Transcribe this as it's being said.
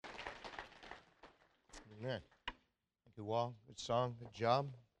Amen. Thank you, Wall. Good song. Good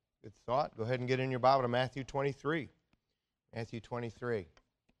job. Good thought. Go ahead and get in your Bible to Matthew 23. Matthew 23.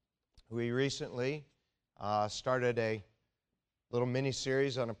 We recently started a little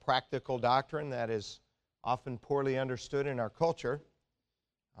mini-series on a practical doctrine that is often poorly understood in our culture.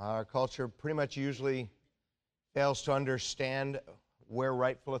 Our culture pretty much usually fails to understand where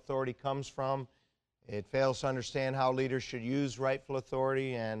rightful authority comes from. It fails to understand how leaders should use rightful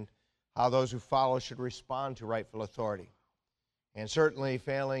authority and how those who follow should respond to rightful authority. And certainly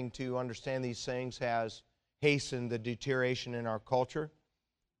failing to understand these things has hastened the deterioration in our culture.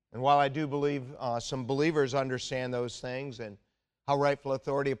 And while I do believe some believers understand those things and how rightful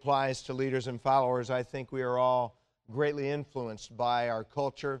authority applies to leaders and followers, I think we are all greatly influenced by our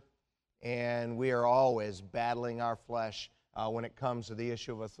culture, and we are always battling our flesh when it comes to the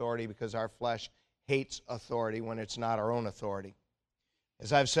issue of authority, because our flesh hates authority when it's not our own authority.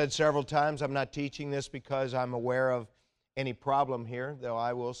 As I've said several times, I'm not teaching this because I'm aware of any problem here, though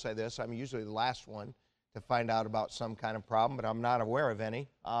I will say this, I'm usually the last one to find out about some kind of problem, but I'm not aware of any.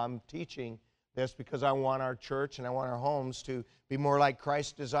 I'm teaching this because I want our church and I want our homes to be more like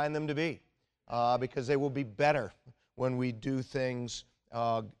Christ designed them to be, because they will be better when we do things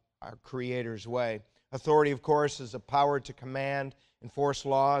our Creator's way. Authority, of course, is the power to command, enforce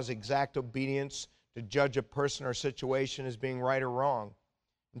laws, exact obedience, to judge a person or situation as being right or wrong.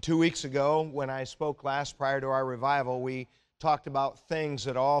 And 2 weeks ago, when I spoke last prior to our revival, we talked about things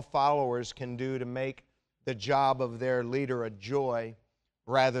that all followers can do to make the job of their leader a joy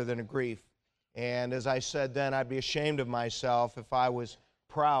rather than a grief. And as I said then, I'd be ashamed of myself if I was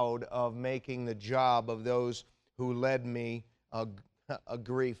proud of making the job of those who led me a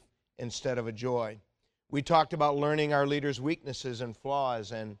grief instead of a joy. We talked about learning our leaders' weaknesses and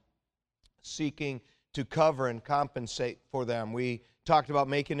flaws and seeking to cover and compensate for them. We talked about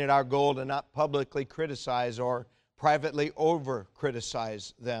making it our goal to not publicly criticize or privately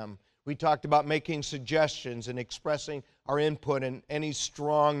over-criticize them. We talked about making suggestions and expressing our input and any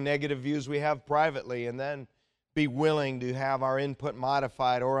strong negative views we have privately, and then be willing to have our input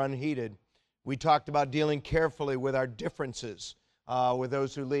modified or unheeded. We talked about dealing carefully with our differences with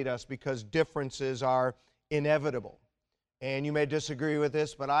those who lead us, because differences are inevitable. And you may disagree with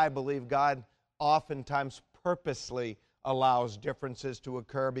this, but I believe God oftentimes purposely allows differences to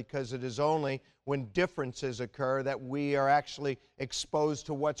occur, because it is only when differences occur that we are actually exposed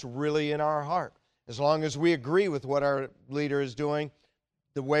to what's really in our heart. As long as we agree with what our leader is doing,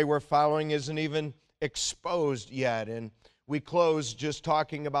 the way we're following isn't even exposed yet. And we close just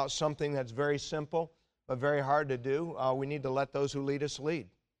talking about something that's very simple but very hard to do. We need to let those who lead us lead.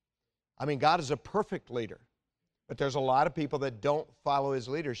 I mean, God is a perfect leader, but there's a lot of people that don't follow His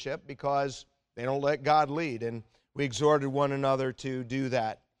leadership because they don't let God lead, and we exhorted one another to do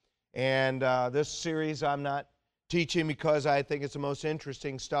that. And this series I'm not teaching because I think it's the most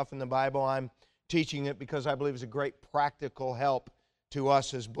interesting stuff in the Bible. I'm teaching it because I believe it's a great practical help to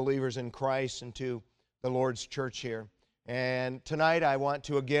us as believers in Christ and to the Lord's church here. And tonight I want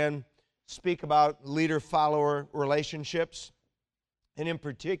to again speak about leader-follower relationships. And in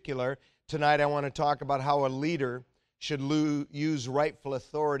particular, tonight I want to talk about how a leader should use rightful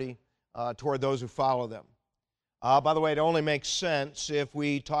authority toward those who follow them. By the way, it only makes sense if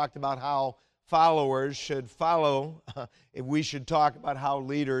we talked about how followers should follow, if we should talk about how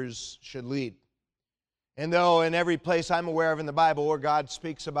leaders should lead. And though in every place I'm aware of in the Bible where God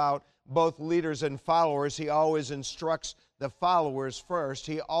speaks about both leaders and followers, He always instructs the followers first.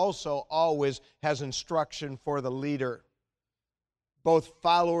 He also always has instruction for the leader. Both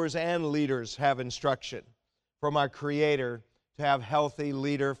followers and leaders have instruction from our Creator to have healthy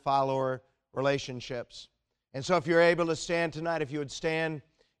leader-follower relationships. And so if you're able to stand tonight, if you would stand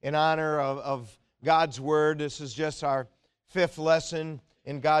in honor of God's Word. This is just our fifth lesson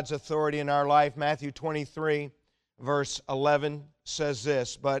in God's authority in our life. Matthew 23, verse 11 says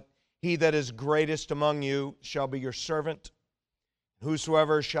this, "But he that is greatest among you shall be your servant.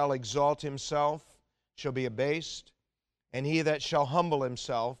 Whosoever shall exalt himself shall be abased, and he that shall humble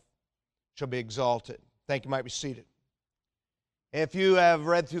himself shall be exalted." Thank you. You might be seated. If you have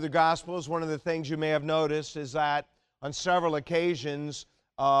read through the Gospels, one of the things you may have noticed is that on several occasions,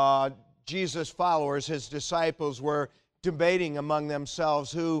 Jesus' followers, His disciples, were debating among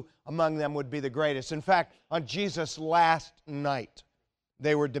themselves who among them would be the greatest. In fact, on Jesus' last night,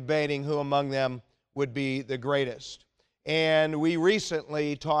 they were debating who among them would be the greatest. And we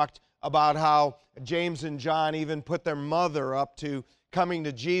recently talked about how James and John even put their mother up to coming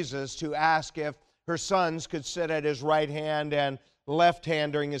to Jesus to ask if her sons could sit at His right hand and left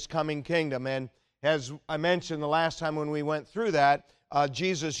hand during His coming kingdom. And as I mentioned the last time when we went through that,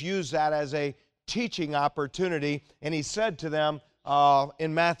 Jesus used that as a teaching opportunity, and he said to them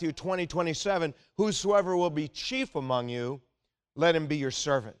in Matthew 20:27, whosoever will be chief among you, let him be your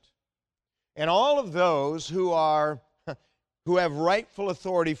servant. And all of those who have rightful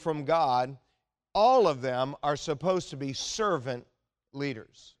authority from God, all of them are supposed to be servant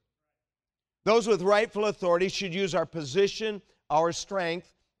leaders. Those with rightful authority should use our position, our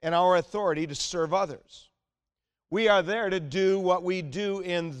strength, and our authority to serve others. We are there to do what we do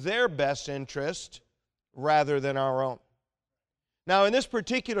in their best interest rather than our own. Now, in this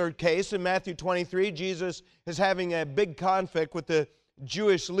particular case, in Matthew 23, Jesus is having a big conflict with the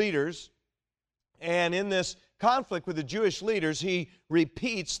Jewish leaders. And in this conflict with the Jewish leaders, he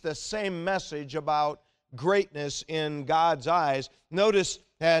repeats the same message about greatness in God's eyes. Notice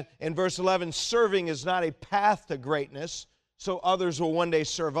that in verse 11, serving is not a path to greatness, so others will one day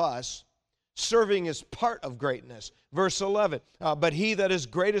serve us. Serving is part of greatness. Verse 11, but he that is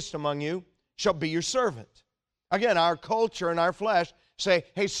greatest among you shall be your servant. Again, our culture and our flesh say,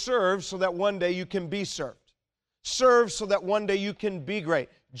 hey, serve so that one day you can be served. Serve so that one day you can be great.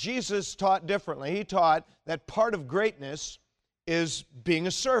 Jesus taught differently. He taught that part of greatness is being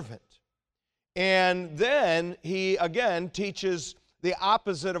a servant. And then he, again, teaches the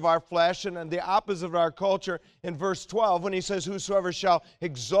opposite of our flesh and the opposite of our culture in verse 12 when he says, whosoever shall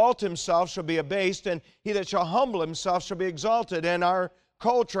exalt himself shall be abased, and he that shall humble himself shall be exalted. And our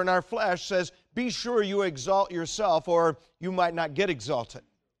culture and our flesh says, be sure you exalt yourself or you might not get exalted.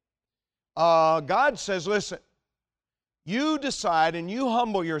 God says, listen, you decide and you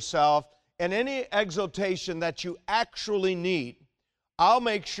humble yourself, and any exaltation that you actually need, I'll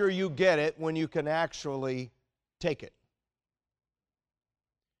make sure you get it when you can actually take it.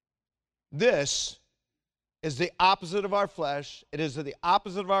 This is the opposite of our flesh. It is the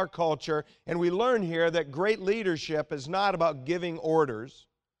opposite of our culture. And we learn here that great leadership is not about giving orders.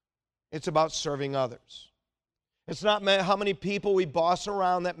 It's about serving others. It's not how many people we boss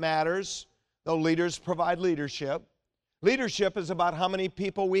around that matters, though leaders provide leadership. Leadership is about how many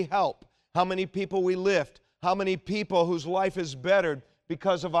people we help, how many people we lift, how many people whose life is bettered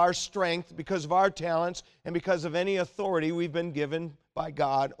because of our strength, because of our talents, and because of any authority we've been given by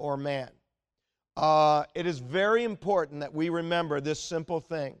God or man. It is very important that we remember this simple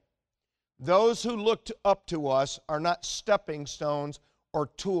thing. Those who look up to us are not stepping stones or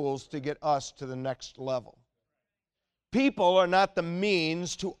tools to get us to the next level. People are not the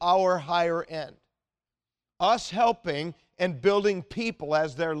means to our higher end. Us helping and building people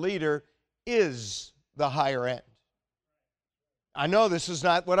as their leader is the higher end. I know this is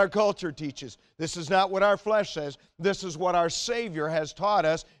not what our culture teaches. This is not what our flesh says. This is what our Savior has taught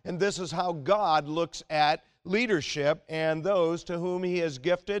us, and this is how God looks at leadership and those to whom He has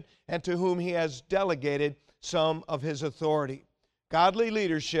gifted and to whom He has delegated some of His authority. Godly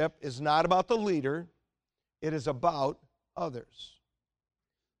leadership is not about the leader. It is about others.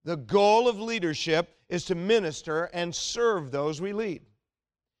 The goal of leadership is to minister and serve those we lead.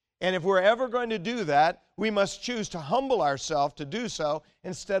 And if we're ever going to do that, we must choose to humble ourselves to do so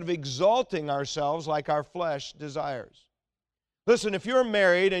instead of exalting ourselves like our flesh desires. Listen, if you're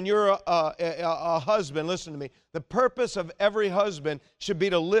married and you're a husband, listen to me. The purpose of every husband should be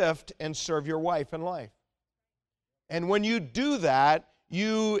to lift and serve your wife in life. And when you do that,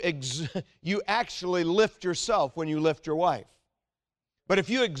 you actually lift yourself when you lift your wife. But if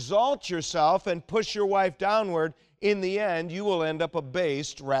you exalt yourself and push your wife downward, in the end, you will end up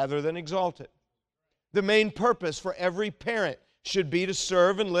abased rather than exalted. The main purpose for every parent should be to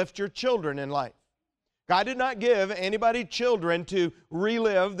serve and lift your children in life. God did not give anybody children to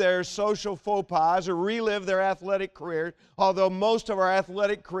relive their social faux pas or relive their athletic career, although most of our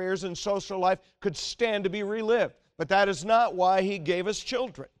athletic careers and social life could stand to be relived. But that is not why He gave us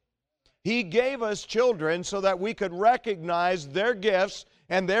children. He gave us children so that we could recognize their gifts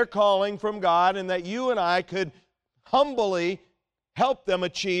and their calling from God, and that you and I could humbly help them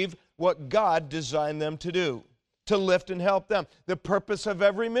achieve what God designed them to do, to lift and help them. The purpose of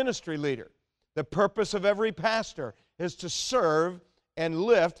every ministry leader, the purpose of every pastor is to serve and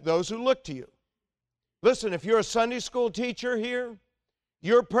lift those who look to you. Listen, if you're a Sunday school teacher here,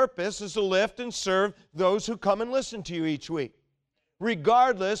 your purpose is to lift and serve those who come and listen to you each week.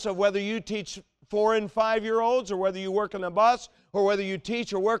 Regardless of whether you teach 4- and 5-year-olds or whether you work on a bus or whether you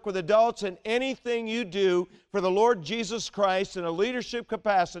teach or work with adults, and anything you do for the Lord Jesus Christ in a leadership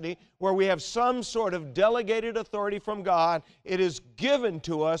capacity where we have some sort of delegated authority from God, it is given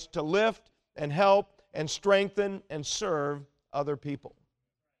to us to lift and help and strengthen and serve other people.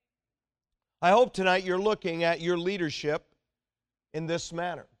 I hope tonight you're looking at your leadership in this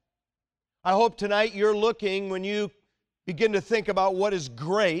manner. I hope tonight you're looking, when you begin to think about what is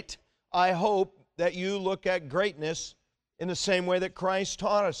great, I hope that you look at greatness in the same way that Christ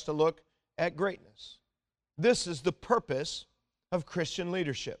taught us to look at greatness. This is the purpose of Christian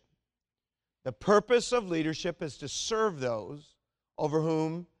leadership. The purpose of leadership is to serve those over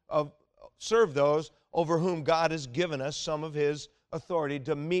whom God has given us some of His authority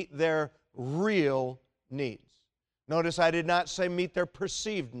to meet their real needs. Notice I did not say meet their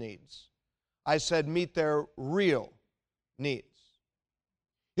perceived needs. I said meet their real needs.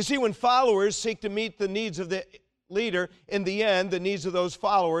 You see, when followers seek to meet the needs of the leader, in the end, the needs of those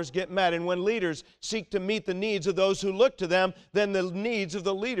followers get met. And when leaders seek to meet the needs of those who look to them, then the needs of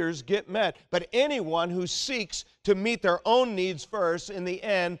the leaders get met. But anyone who seeks to meet their own needs first, in the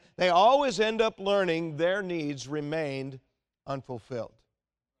end, they always end up learning their needs remained unfulfilled.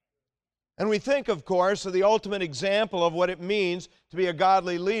 And we think, of course, of the ultimate example of what it means to be a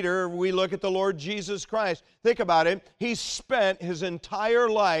godly leader. We look at the Lord Jesus Christ. Think about it. He spent His entire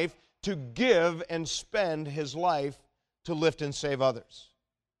life to give and spend His life to lift and save others.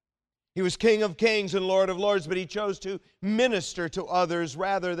 He was King of Kings and Lord of Lords, but He chose to minister to others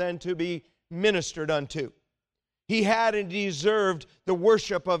rather than to be ministered unto. He had and deserved the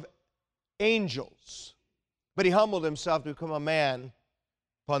worship of angels, but He humbled Himself to become a man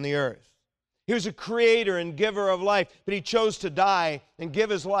upon the earth. He was a creator and giver of life, but He chose to die and give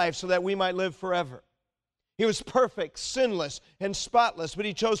His life so that we might live forever. He was perfect, sinless, and spotless, but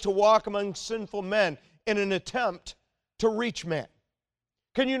He chose to walk among sinful men in an attempt to reach men.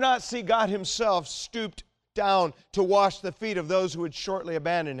 Can you not see God Himself stooped down to wash the feet of those who would shortly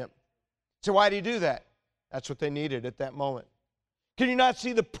abandon Him? So why did He do that? That's what they needed at that moment. Can you not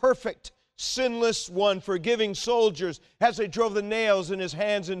see the perfect, sinless one forgiving soldiers as they drove the nails in His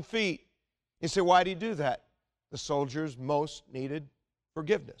hands and feet? You say, why did He do that? The soldiers most needed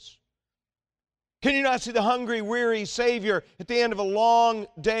forgiveness. Can you not see the hungry, weary Savior at the end of a long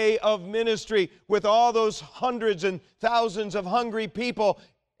day of ministry with all those hundreds and thousands of hungry people,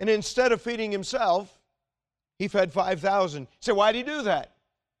 and instead of feeding Himself, He fed 5,000. So why did He do that?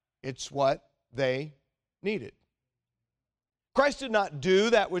 It's what they needed. Christ did not do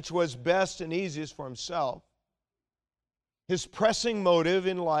that which was best and easiest for Himself. His pressing motive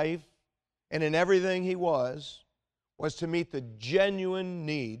in life and in everything He was to meet the genuine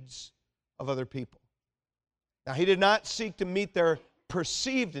needs of other people. Now, He did not seek to meet their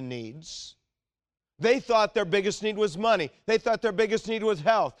perceived needs. They thought their biggest need was money. They thought their biggest need was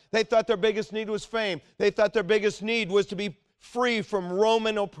health. They thought their biggest need was fame. They thought their biggest need was to be free from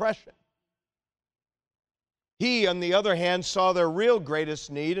Roman oppression. He, on the other hand, saw their real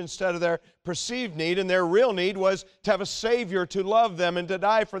greatest need instead of their perceived need, and their real need was to have a Savior to love them and to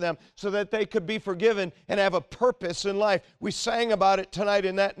die for them so that they could be forgiven and have a purpose in life. We sang about it tonight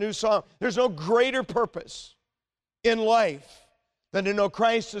in that new song. There's no greater purpose in life than to know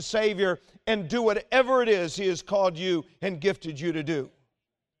Christ as Savior and do whatever it is He has called you and gifted you to do.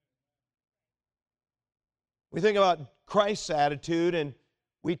 We think about Christ's attitude and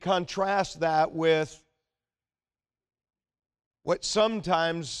we contrast that with what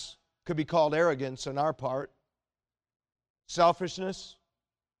sometimes could be called arrogance on our part, selfishness,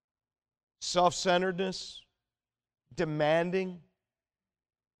 self-centeredness, demanding.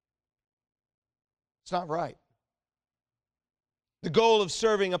 It's not right. The goal of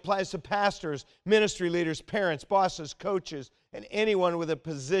serving applies to pastors, ministry leaders, parents, bosses, coaches, and anyone with a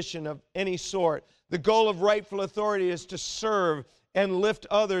position of any sort. The goal of rightful authority is to serve and lift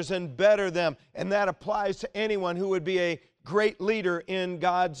others and better them, and that applies to anyone who would be a great leader in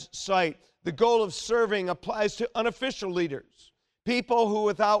God's sight. The goal of serving applies to unofficial leaders, people who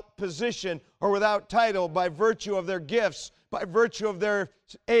without position or without title, by virtue of their gifts, by virtue of their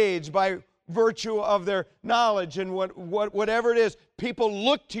age, by virtue of their knowledge and whatever it is, people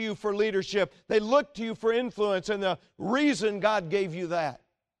look to you for leadership. They look to you for influence, and the reason God gave you that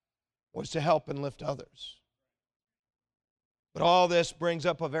was to help and lift others. But all this brings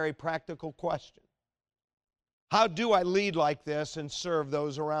up a very practical question. How do I lead like this and serve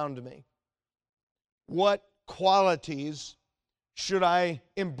those around me? What qualities should I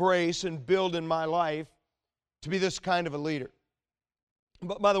embrace and build in my life to be this kind of a leader?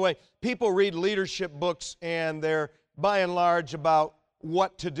 But by the way, people read leadership books and they're by and large about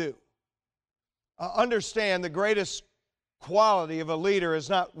what to do. Understand the greatest quality of a leader is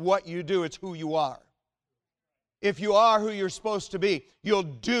not what you do, it's who you are. If you are who you're supposed to be, you'll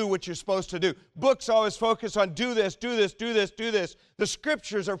do what you're supposed to do. Books always focus on do this, do this, do this, do this. The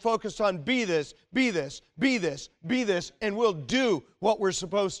Scriptures are focused on be this, be this, be this, be this, and we'll do what we're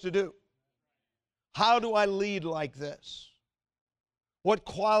supposed to do. How do I lead like this? What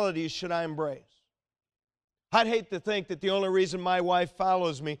qualities should I embrace? I'd hate to think that the only reason my wife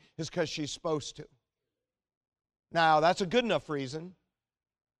follows me is because she's supposed to. Now, that's a good enough reason,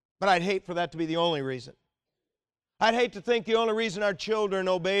 but I'd hate for that to be the only reason. I'd hate to think the only reason our children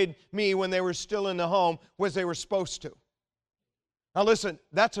obeyed me when they were still in the home was they were supposed to. Now listen,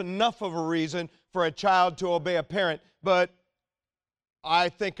 that's enough of a reason for a child to obey a parent, but I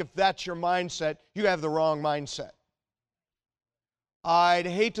think if that's your mindset, you have the wrong mindset. I'd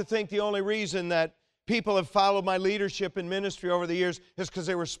hate to think the only reason that people have followed my leadership in ministry over the years is because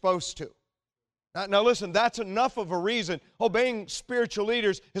they were supposed to. Now listen, that's enough of a reason. Obeying spiritual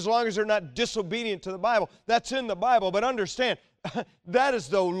leaders, as long as they're not disobedient to the Bible, that's in the Bible. But understand, that is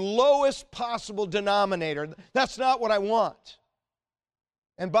the lowest possible denominator. That's not what I want.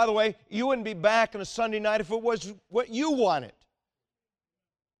 And by the way, you wouldn't be back on a Sunday night if it was what you wanted.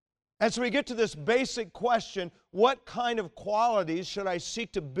 And so we get to this basic question, what kind of qualities should I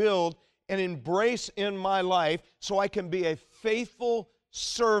seek to build and embrace in my life so I can be a faithful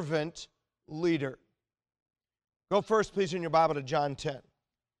servant leader? Go first, please, in your Bible to John 10.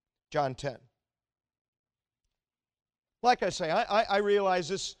 John 10. Like I say, I realize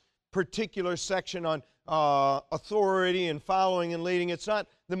this particular section on authority and following and leading, it's not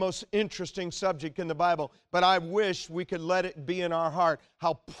the most interesting subject in the Bible, but I wish we could let it be in our heart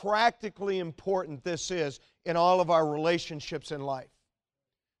how practically important this is in all of our relationships in life.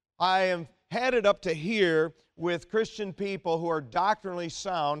 I am headed up to here with Christian people who are doctrinally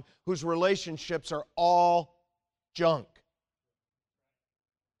sound, whose relationships are all junk.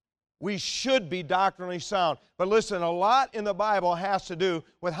 We should be doctrinally sound. But listen, a lot in the Bible has to do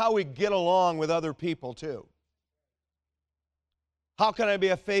with how we get along with other people too. How can I be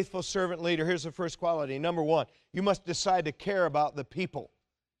a faithful servant leader? Here's the first quality. Number one, you must decide to care about the people,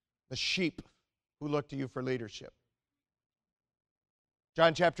 the sheep who look to you for leadership.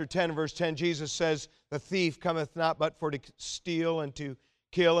 John chapter 10, verse 10, Jesus says, "The thief cometh not but for to steal and to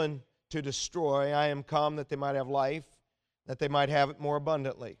kill and to destroy. I am come that they might have life, that they might have it more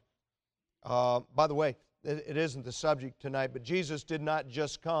abundantly." By the way, it isn't the subject tonight, but Jesus did not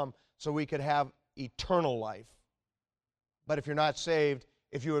just come so we could have eternal life. But if you're not saved,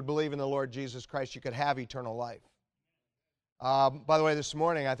 if you would believe in the Lord Jesus Christ, you could have eternal life. By the way, this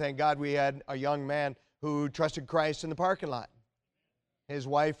morning, I thank God we had a young man who trusted Christ in the parking lot. His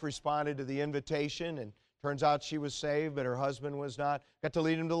wife responded to the invitation, and turns out she was saved, but her husband was not. Got to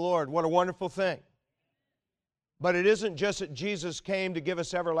lead him to the Lord. What a wonderful thing. But it isn't just that Jesus came to give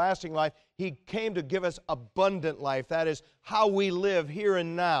us everlasting life. He came to give us abundant life. That is how we live here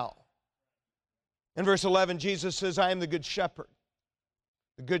and now. In verse 11, Jesus says, "I am the good shepherd.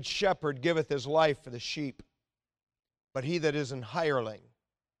 The good shepherd giveth his life for the sheep. But he that is an hireling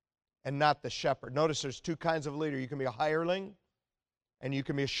and not the shepherd." Notice there's two kinds of leader. You can be a hireling and you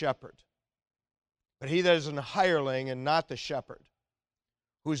can be a shepherd. But he that is an hireling and not the shepherd,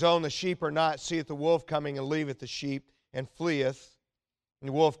 whose own the sheep are not, seeth the wolf coming and leaveth the sheep and fleeth, and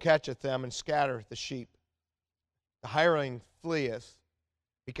the wolf catcheth them and scattereth the sheep. The hireling fleeth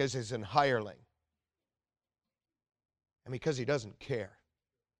because he's an hireling, and because he doesn't care.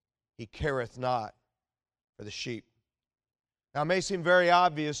 He careth not for the sheep. Now, it may seem very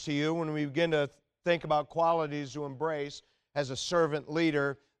obvious to you when we begin to think about qualities to embrace as a servant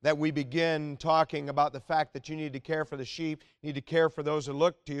leader, that we begin talking about the fact that you need to care for the sheep, you need to care for those who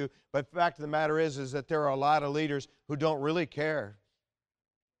look to you. But the fact of the matter is that there are a lot of leaders who don't really care.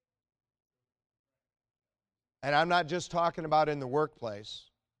 And I'm not just talking about in the workplace.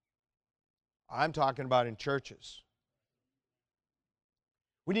 I'm talking about in churches.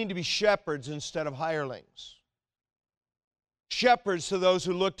 We need to be shepherds instead of hirelings. Shepherds to those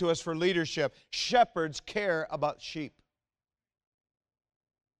who look to us for leadership. Shepherds care about sheep.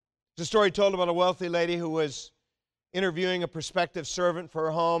 There's a story told about a wealthy lady who was interviewing a prospective servant for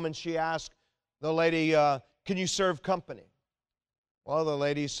her home, and she asked the lady, "Can you serve company?" Well, the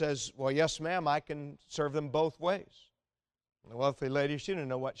lady says, "Well, yes, ma'am, I can serve them both ways." And the wealthy lady, she didn't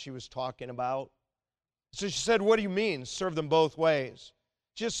know what she was talking about. So she said, "What do you mean, serve them both ways?"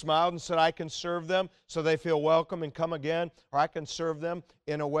 She just smiled and said, "I can serve them so they feel welcome and come again, or I can serve them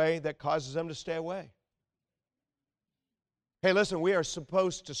in a way that causes them to stay away." Hey, listen, we are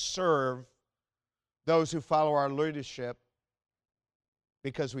supposed to serve those who follow our leadership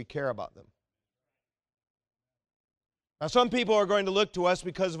because we care about them. Now, some people are going to look to us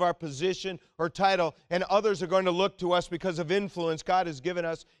because of our position or title, and others are going to look to us because of influence God has given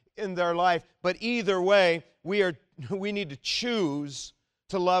us in their life. But either way, we need to choose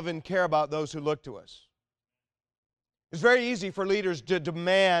to love and care about those who look to us. It's very easy for leaders to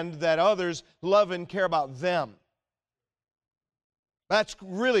demand that others love and care about them. That's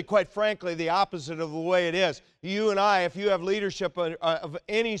really, quite frankly, the opposite of the way it is. You and I, if you have leadership of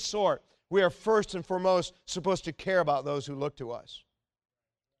any sort, we are first and foremost supposed to care about those who look to us.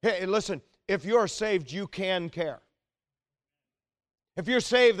 Hey, listen, if you're saved, you can care. If you're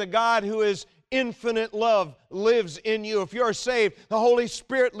saved, the God who is infinite love lives in you. If you're saved, the Holy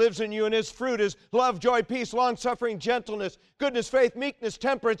Spirit lives in you, and His fruit is love, joy, peace, long-suffering, gentleness, goodness, faith, meekness,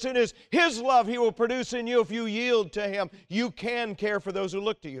 temperance. It is His love He will produce in you if you yield to Him. You can care for those who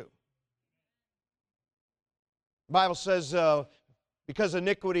look to you. The Bible says, because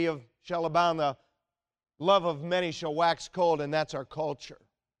iniquity shall abound, the love of many shall wax cold, and that's our culture.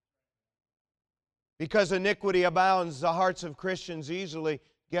 Because iniquity abounds, the hearts of Christians easily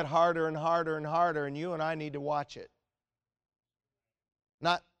get harder and harder and harder, and you and I need to watch it.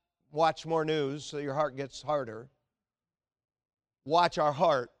 Not watch more news so your heart gets harder. Watch our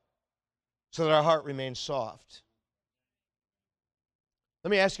heart so that our heart remains soft.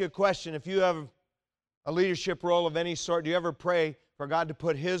 Let me ask you a question. If you have a leadership role of any sort, do you ever pray for God to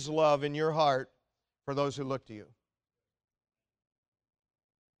put His love in your heart for those who look to you?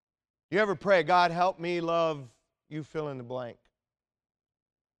 Do you ever pray, God, help me love, you fill in the blank?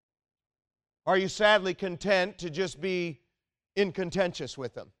 Are you sadly content to just be incontentious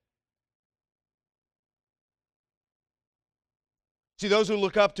with them? See, those who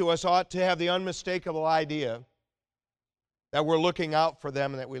look up to us ought to have the unmistakable idea that we're looking out for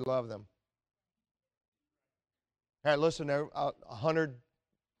them and that we love them. Hey, listen, 100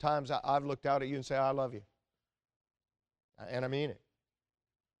 times I've looked out at you and say, I love you. And I mean it.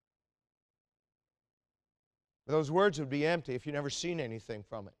 But those words would be empty if you've never seen anything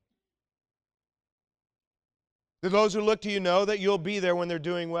from it. Do those who look to you know that you'll be there when they're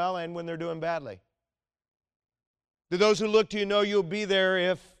doing well and when they're doing badly? Do those who look to you know you'll be there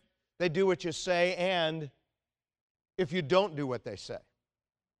if they do what you say and if you don't do what they say?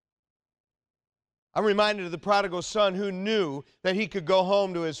 I'm reminded of the prodigal son who knew that he could go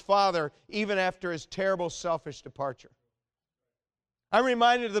home to his father even after his terrible, selfish departure. I'm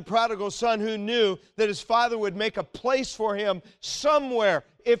reminded of the prodigal son who knew that his father would make a place for him somewhere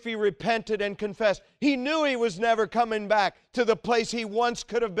if he repented and confessed. He knew he was never coming back to the place he once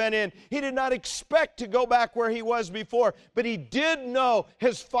could have been in. He did not expect to go back where he was before, but he did know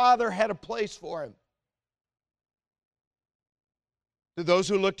his father had a place for him. Do those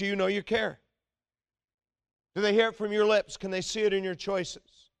who look to you know you care? Do they hear it from your lips? Can they see it in your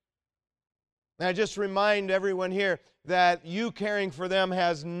choices? And I just remind everyone here that you caring for them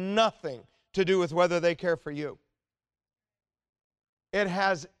has nothing to do with whether they care for you. It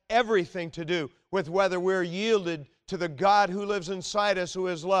has everything to do with whether we're yielded to the God who lives inside us, who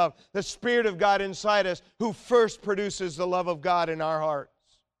is love, the Spirit of God inside us, who first produces the love of God in our hearts.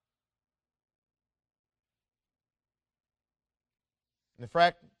 And the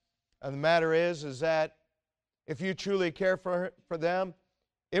fact of the matter is that if you truly care for them,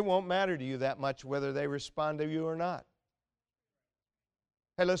 it won't matter to you that much whether they respond to you or not.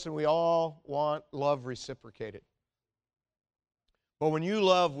 Hey, listen, we all want love reciprocated. But when you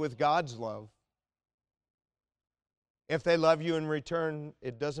love with God's love, if they love you in return,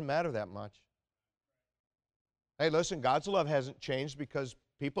 it doesn't matter that much. Hey, listen, God's love hasn't changed because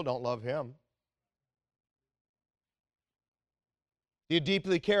people don't love Him. Do you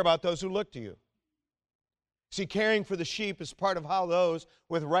deeply care about those who look to you? See, caring for the sheep is part of how those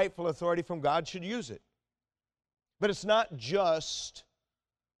with rightful authority from God should use it. But it's not just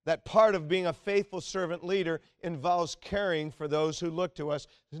that part of being a faithful servant leader involves caring for those who look to us.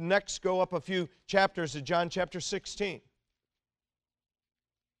 Next, go up a few chapters to John chapter 16.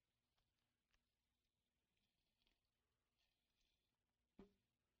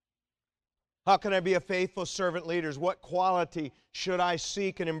 How can I be a faithful servant leader? What quality should I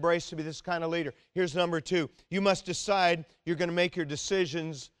seek and embrace to be this kind of leader? Here's number 2. You must decide you're going to make your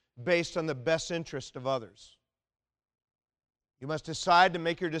decisions based on the best interest of others. You must decide to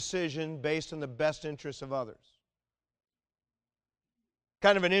make your decision based on the best interest of others.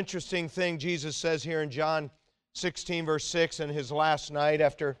 Kind of an interesting thing Jesus says here in John 16, verse 6, in His last night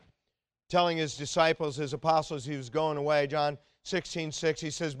after telling His disciples, His apostles, He was going away. John 16, 6,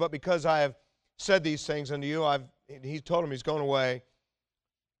 He says, but because I have said these things unto you, He told them He's going away,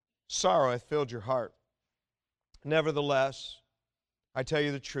 sorrow hath filled your heart. Nevertheless, I tell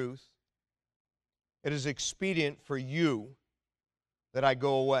you the truth, it is expedient for you that I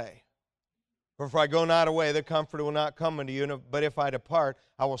go away. For if I go not away, the Comforter will not come unto you, but if I depart,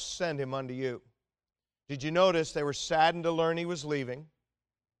 I will send Him unto you. Did you notice they were saddened to learn He was leaving?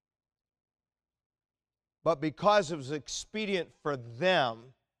 But because it was expedient for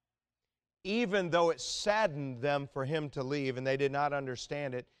them, even though it saddened them for him to leave and they did not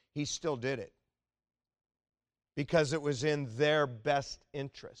understand it, he still did it because it was in their best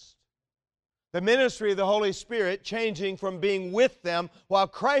interest. The ministry of the Holy Spirit changing from being with them while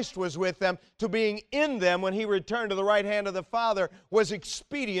Christ was with them to being in them when he returned to the right hand of the Father was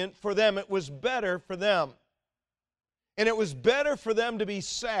expedient for them. It was better for them. And it was better for them to be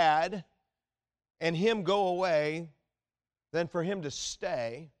sad and him go away than for him to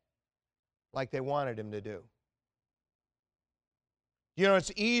stay like they wanted him to do. You know,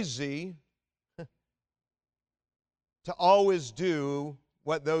 it's easy to always do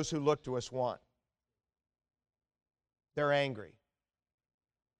what those who look to us want. They're angry.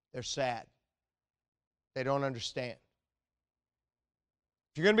 They're sad. They don't understand.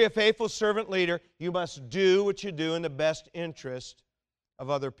 If you're going to be a faithful servant leader, you must do what you do in the best interest of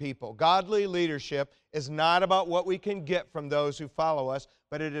other people. Godly leadership is not about what we can get from those who follow us,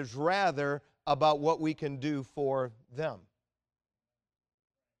 but it is rather about what we can do for them.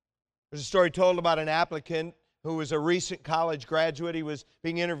 There's a story told about an applicant who was a recent college graduate. He was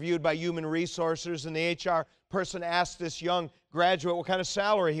being interviewed by Human Resources, and the HR person asked this young graduate what kind of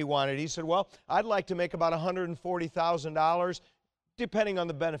salary he wanted. He said, well, I'd like to make about $140,000, depending on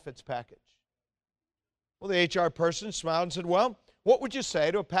the benefits package. Well, the HR person smiled and said, well, what would you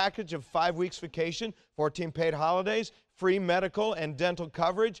say to a package of 5 weeks vacation, 14 paid holidays, free medical and dental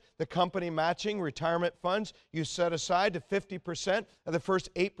coverage, the company matching retirement funds you set aside to 50% of the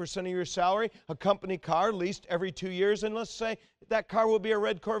first 8% of your salary, a company car leased every 2 years, and let's say that car will be a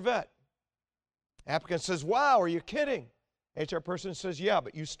red Corvette. Applicant says, wow, are you kidding? HR person says, yeah,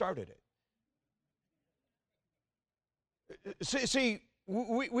 but you started it. See,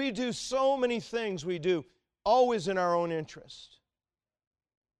 we do so many things we do, always in our own interest.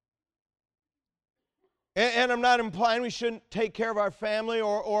 And I'm not implying we shouldn't take care of our family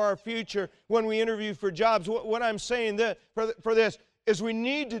or our future when we interview for jobs. What I'm saying for this is we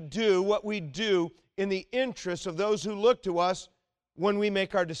need to do what we do in the interest of those who look to us when we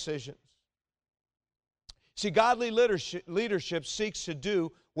make our decisions. See, godly leadership seeks to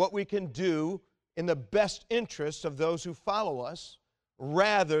do what we can do in the best interest of those who follow us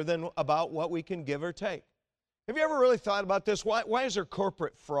rather than about what we can give or take. Have you ever really thought about this? Why is there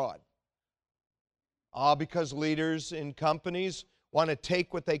corporate fraud? Because leaders in companies want to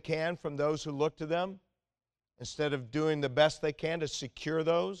take what they can from those who look to them instead of doing the best they can to secure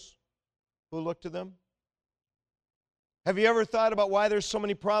those who look to them. Have you ever thought about why there's so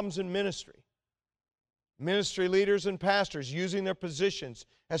many problems in ministry? Ministry leaders and pastors using their positions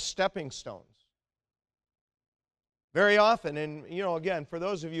as stepping stones. Very often, and again, for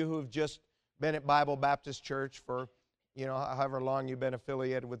those of you who have just been at Bible Baptist Church for, however long you've been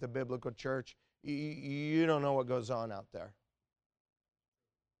affiliated with a biblical church, you don't know what goes on out there.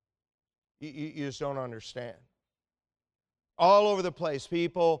 You just don't understand. All over the place,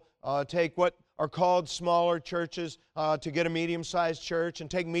 people take what are called smaller churches to get a medium-sized church, and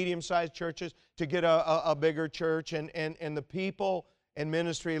take medium-sized churches to get a bigger church, and the people and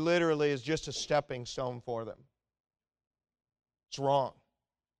ministry literally is just a stepping stone for them. It's wrong.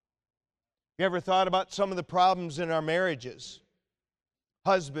 You ever thought about some of the problems in our marriages?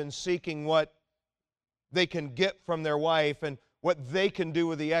 Husbands seeking what they can get from their wife and what they can do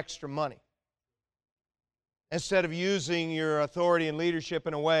with the extra money, instead of using your authority and leadership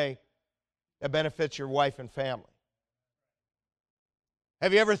in a way that benefits your wife and family.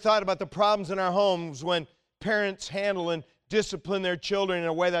 Have you ever thought about the problems in our homes when parents handle and discipline their children in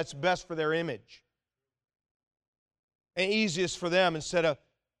a way that's best for their image and easiest for them instead of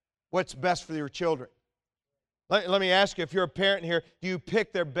what's best for your children? Let me ask you, if you're a parent here, do you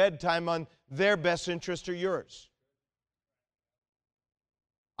pick their bedtime on their best interest or yours?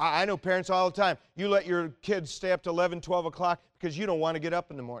 I know parents all the time. You let your kids stay up to 11, 12 o'clock because you don't want to get up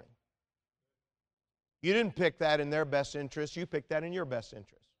in the morning. You didn't pick that in their best interest. You picked that in your best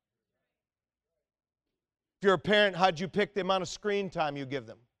interest. If you're a parent, how'd you pick the amount of screen time you give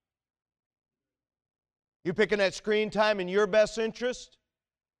them? You picking that screen time in your best interest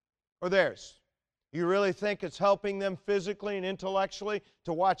or theirs? You really think it's helping them physically and intellectually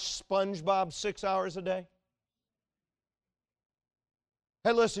to watch SpongeBob 6 hours a day?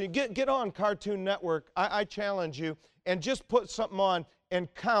 Hey, listen, get on Cartoon Network. I challenge you, and just put something on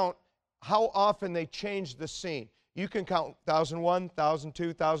and count how often they change the scene. You can count 1001, 1002,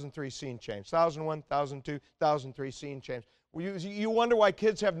 1003 scene change. 1001, 1002, 1003 scene change. You wonder why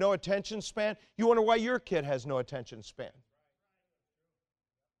kids have no attention span? You wonder why your kid has no attention span.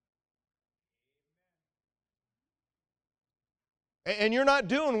 And you're not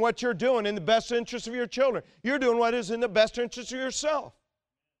doing what you're doing in the best interest of your children. You're doing what is in the best interest of yourself.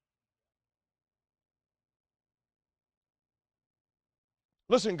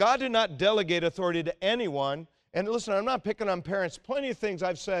 Listen, God did not delegate authority to anyone. And listen, I'm not picking on parents. Plenty of things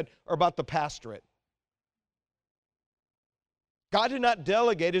I've said are about the pastorate. God did not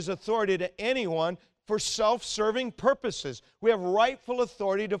delegate His authority to anyone for self-serving purposes. We have rightful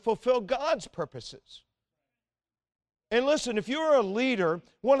authority to fulfill God's purposes. And listen, if you're a leader,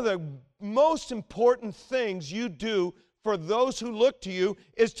 one of the most important things you do for those who look to you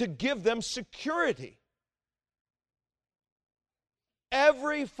is to give them security.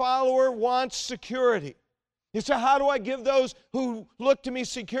 Every follower wants security. You say, how do I give those who look to me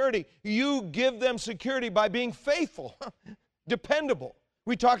security? You give them security by being faithful, dependable.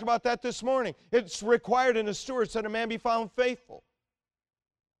 We talked about that this morning. It's required in a steward that a man be found faithful.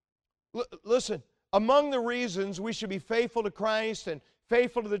 Listen, among the reasons we should be faithful to Christ and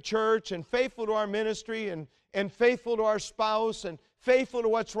faithful to the church and faithful to our ministry and faithful to our spouse and faithful to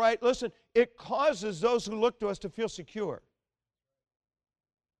what's right, listen, it causes those who look to us to feel secure.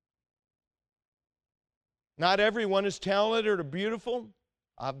 Not everyone is talented or beautiful,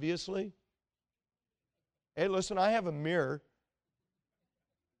 obviously. Hey, listen, I have a mirror.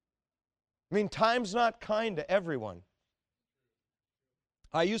 I mean, time's not kind to everyone.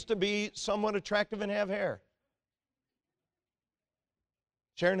 I used to be somewhat attractive and have hair.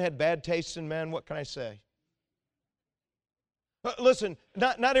 Sharon had bad taste in men, what can I say? Listen,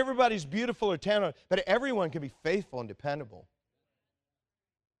 not everybody's beautiful or talented, but everyone can be faithful and dependable.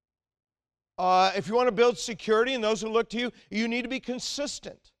 If you want to build security in those who look to you, you need to be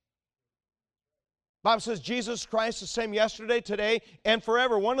consistent. The Bible says Jesus Christ is the same yesterday, today, and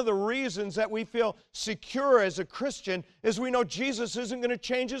forever. One of the reasons that we feel secure as a Christian is we know Jesus isn't going to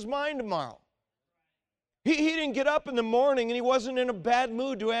change His mind tomorrow. He didn't get up in the morning and He wasn't in a bad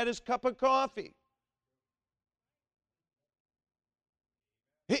mood to add his cup of coffee.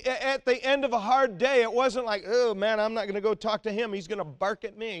 At the end of a hard day, it wasn't like, oh man, I'm not going to go talk to him. He's going to bark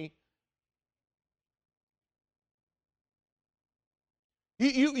at me.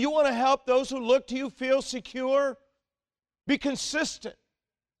 You want to help those who look to you feel secure? Be consistent.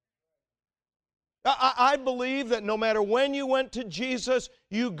 I believe that no matter when you went to Jesus,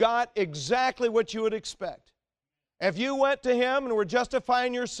 you got exactly what you would expect. If you went to Him and were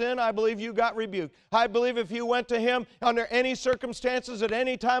justifying your sin, I believe you got rebuked. I believe if you went to Him under any circumstances at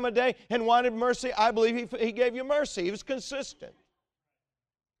any time of day and wanted mercy, I believe He gave you mercy. He was consistent.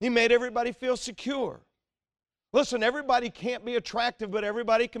 He made everybody feel secure. Listen, everybody can't be attractive, but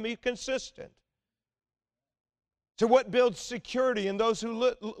everybody can be consistent. So what builds security in those who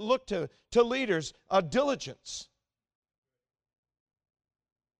look to leaders? Diligence.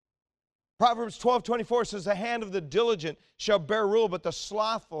 Proverbs 12:24 says, the hand of the diligent shall bear rule, but the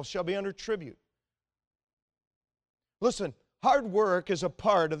slothful shall be under tribute. Listen, hard work is a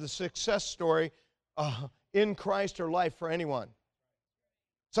part of the success story in Christ or life for anyone.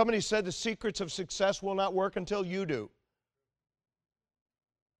 Somebody said the secrets of success will not work until you do.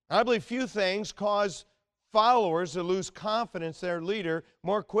 I believe few things cause followers to lose confidence in their leader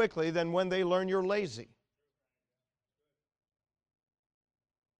more quickly than when they learn you're lazy.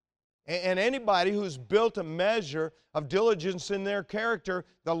 And anybody who's built a measure of diligence in their character,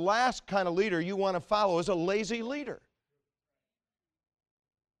 the last kind of leader you want to follow is a lazy leader.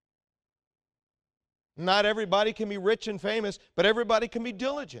 Not everybody can be rich and famous, but everybody can be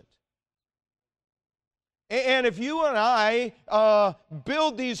diligent. And if you and I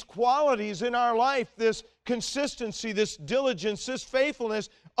build these qualities in our life, this consistency, this diligence, this faithfulness,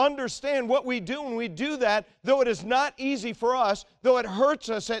 understand what we do when we do that, though it is not easy for us, though it hurts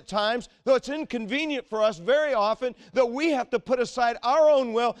us at times, though it's inconvenient for us very often, though we have to put aside our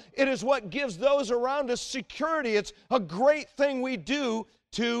own will, it is what gives those around us security. It's a great thing we do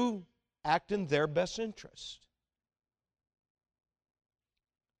to act in their best interest.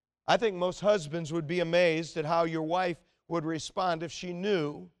 I think most husbands would be amazed at how your wife would respond if she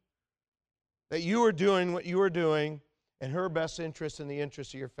knew that you were doing what you were doing in her best interest and the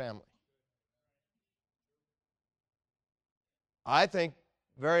interest of your family. I think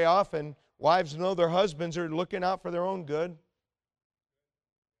very often wives know their husbands are looking out for their own good.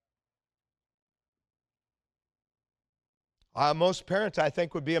 Most parents, I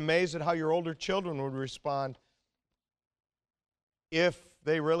think, would be amazed at how your older children would respond if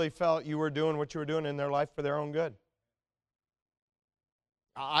they really felt you were doing what you were doing in their life for their own good.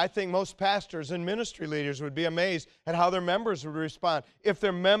 I think most pastors and ministry leaders would be amazed at how their members would respond if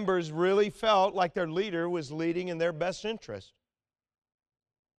their members really felt like their leader was leading in their best interest.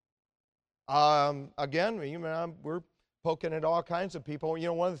 Again, we're poking at all kinds of people. You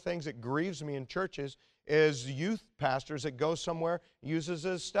know, one of the things that grieves me in churches is youth pastors that go somewhere, uses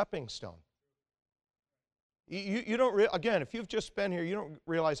as a stepping stone. You don't, again, if you've just been here, you don't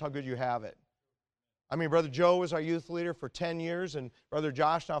realize how good you have it. I mean, Brother Joe was our youth leader for 10 years, and Brother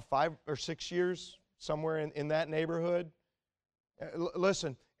Josh now 5 or 6 years, somewhere in that neighborhood.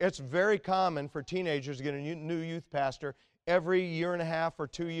 Listen, it's very common for teenagers to get a new youth pastor every year and a half or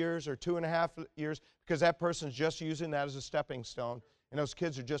 2 years or 2.5 years, because that person's just using that as a stepping stone, and those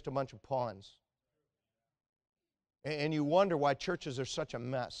kids are just a bunch of pawns. And you wonder why churches are such a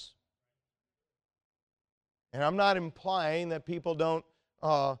mess. And I'm not implying that people don't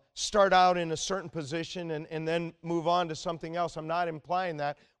start out in a certain position and then move on to something else. I'm not implying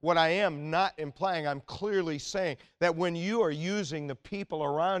that. What I am not implying, I'm clearly saying that when you are using the people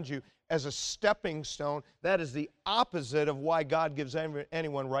around you as a stepping stone, that is the opposite of why God gives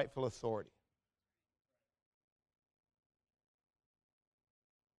anyone rightful authority.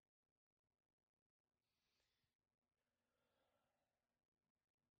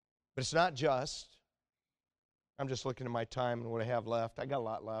 But it's not just. I'm just looking at my time and what I have left. I got a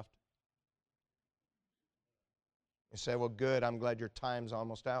lot left. You say, well, good, I'm glad your time's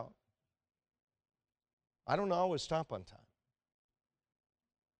almost out. I don't always stop on time.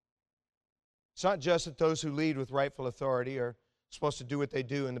 It's not just that those who lead with rightful authority are supposed to do what they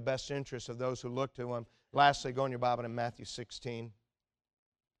do in the best interest of those who look to them. Lastly, go in your Bible to Matthew 16. You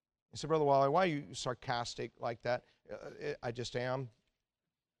say, Brother Wally, why are you sarcastic like that? I just am.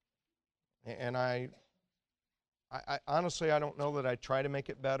 And I honestly, I don't know that I try to make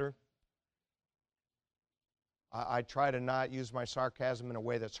it better. I try to not use my sarcasm in a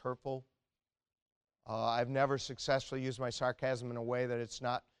way that's hurtful. I've never successfully used my sarcasm in a way that it's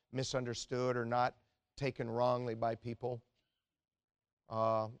not misunderstood or not taken wrongly by people.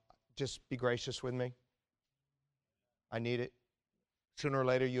 Just be gracious with me. I need it. Sooner or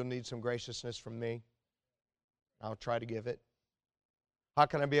later, you'll need some graciousness from me. I'll try to give it. How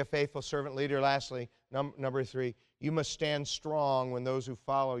can I be a faithful servant leader? Lastly, number 3, you must stand strong when those who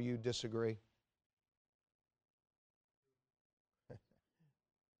follow you disagree.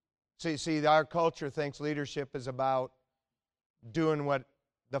 See, our culture thinks leadership is about doing what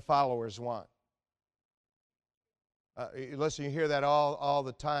the followers want. Listen, you hear that all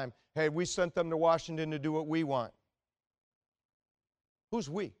the time. Hey, we sent them to Washington to do what we want. Who's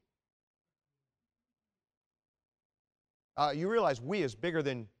we? You realize we is bigger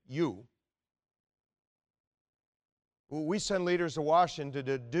than you. We send leaders to Washington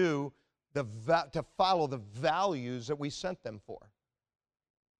to follow the values that we sent them for.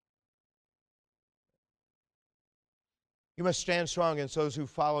 You must stand strong against those who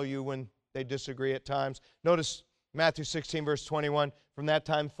follow you when they disagree at times. Notice Matthew 16, verse 21. From that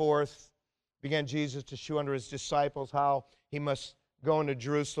time forth began Jesus to shew unto his disciples how he must go into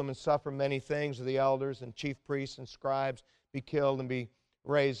Jerusalem and suffer many things of the elders and chief priests and scribes, be killed and be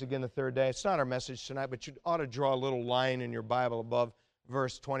raised again the third day. It's not our message tonight, but you ought to draw a little line in your Bible above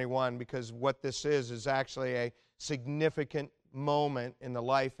verse 21, because what this is actually a significant moment in the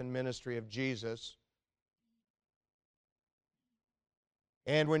life and ministry of Jesus.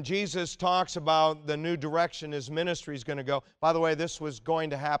 And when Jesus talks about the new direction his ministry is going to go, by the way, this was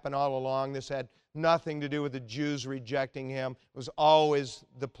going to happen all along. This had nothing to do with the Jews rejecting him. It was always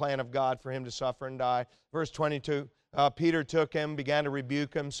the plan of God for him to suffer and die. Verse 22, Peter took him, began to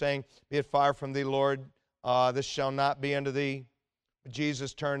rebuke him, saying, Be it far from thee, Lord, this shall not be unto thee. But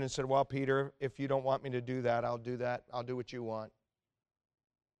Jesus turned and said, Well, Peter, if you don't want me to do that. I'll do what you want.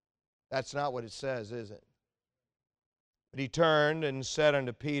 That's not what it says, is it? But he turned and said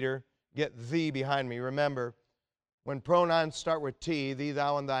unto Peter, Get thee behind me. Remember, when pronouns start with T, thee,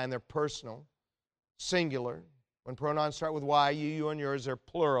 thou, and thine, they're personal, singular. When pronouns start with Y, you, and yours, they're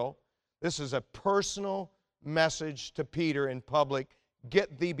plural. This is a personal message to Peter in public.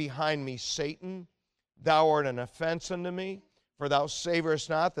 Get thee behind me, Satan. Thou art an offense unto me, for thou savorest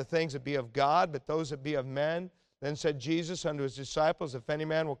not the things that be of God, but those that be of men. Then said Jesus unto his disciples, If any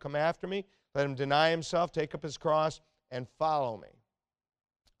man will come after me, let him deny himself, take up his cross, and follow me.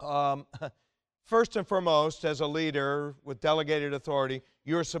 First and foremost, as a leader with delegated authority,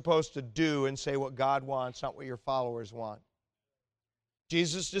 you're supposed to do and say what God wants, not what your followers want.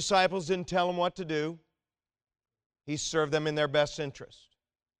 Jesus' disciples didn't tell him what to do. He served them in their best interest.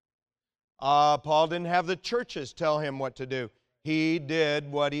 Paul didn't have the churches tell him what to do. He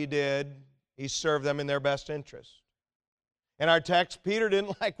did what he did. He served them in their best interest. In our text, Peter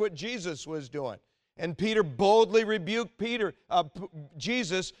didn't like what Jesus was doing. And Peter boldly rebuked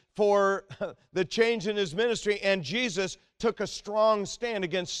Jesus for the change in his ministry, and Jesus took a strong stand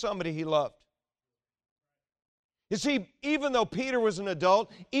against somebody he loved. You see, even though Peter was an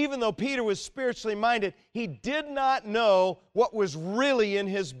adult, even though Peter was spiritually minded, he did not know what was really in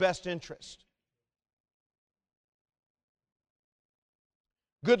his best interest.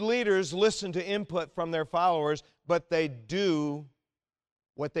 Good leaders listen to input from their followers, but they do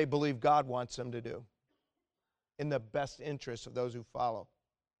what they believe God wants them to do in the best interest of those who follow.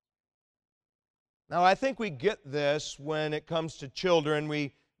 Now, I think we get this when it comes to children.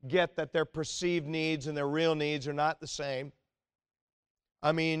 We get that their perceived needs and their real needs are not the same.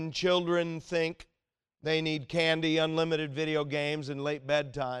 I mean, children think they need candy, unlimited video games, and late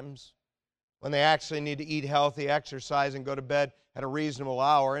bedtimes, when they actually need to eat healthy, exercise, and go to bed at a reasonable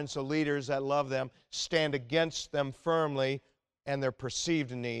hour. And so leaders that love them stand against them firmly and their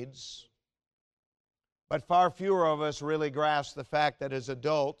perceived needs. But far fewer of us really grasp the fact that as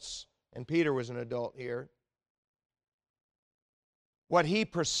adults, and Peter was an adult here, what he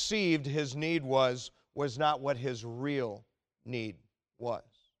perceived his need was not what his real need was.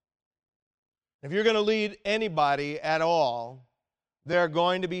 If you're going to lead anybody at all, there are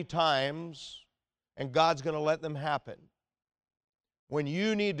going to be times, and God's going to let them happen, when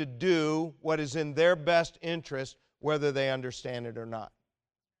you need to do what is in their best interest, whether they understand it or not.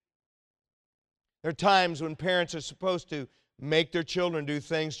 There are times when parents are supposed to make their children do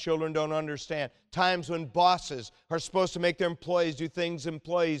things children don't understand. Times when bosses are supposed to make their employees do things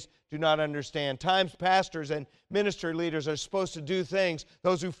employees do not understand. Times pastors and ministry leaders are supposed to do things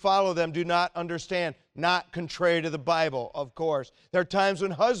those who follow them do not understand, not contrary to the Bible, of course. There are times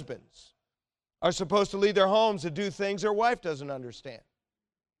when husbands are supposed to lead their homes to do things their wife doesn't understand.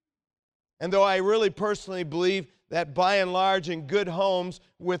 And though I really personally believe that by and large in good homes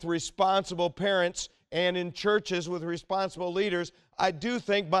with responsible parents and in churches with responsible leaders, I do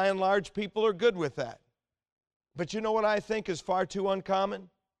think by and large people are good with that. But you know what I think is far too uncommon?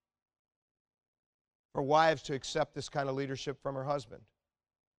 For wives to accept this kind of leadership from her husband.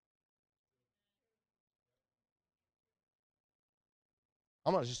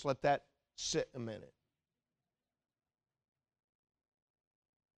 I'm going to just let that sit a minute.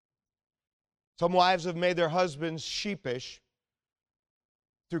 Some wives have made their husbands sheepish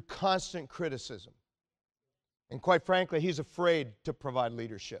through constant criticism. And quite frankly, he's afraid to provide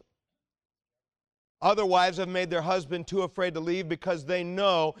leadership. Other wives have made their husband too afraid to leave because they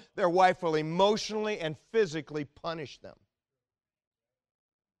know their wife will emotionally and physically punish them.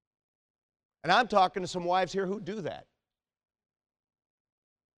 And I'm talking to some wives here who do that.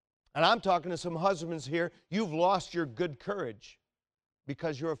 And I'm talking to some husbands here, you've lost your good courage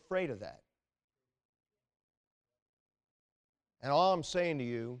because you're afraid of that. And all I'm saying to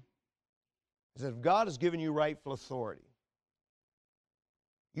you is that if God has given you rightful authority,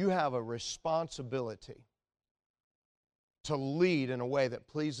 you have a responsibility to lead in a way that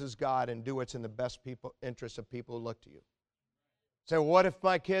pleases God and do what's in the best interest of people who look to you. Say, well, what if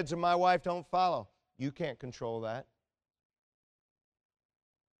my kids and my wife don't follow? You can't control that.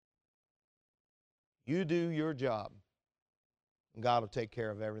 You do your job, and God will take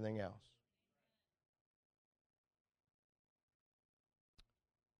care of everything else.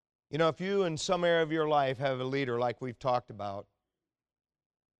 You know, if you in some area of your life have a leader like we've talked about,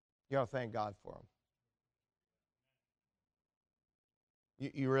 you ought to thank God for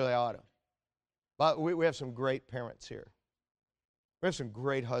him. You really ought to. But we have some great parents here. We have some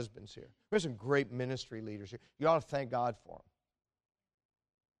great husbands here. We have some great ministry leaders here. You ought to thank God for them.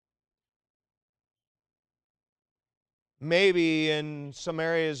 Maybe in some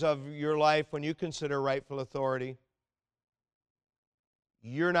areas of your life when you consider rightful authority,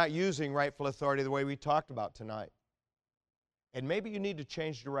 you're not using rightful authority the way we talked about tonight. And maybe you need to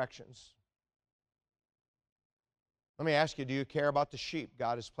change directions. Let me ask you, do you care about the sheep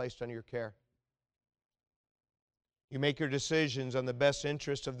God has placed under your care? You make your decisions on the best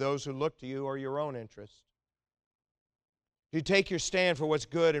interest of those who look to you or your own interest? Do you take your stand for what's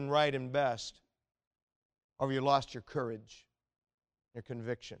good and right and best? Or have you lost your courage, your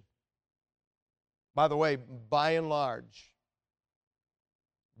conviction? By the way, by and large,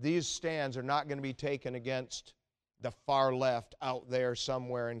 these stands are not going to be taken against the far left out there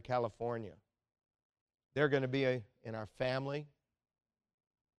somewhere in California. They're going to be in our family,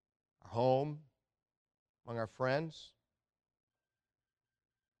 our home, among our friends.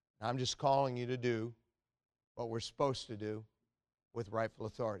 I'm just calling you to do what we're supposed to do with rightful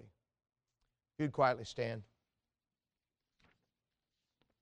authority. If you'd quietly stand.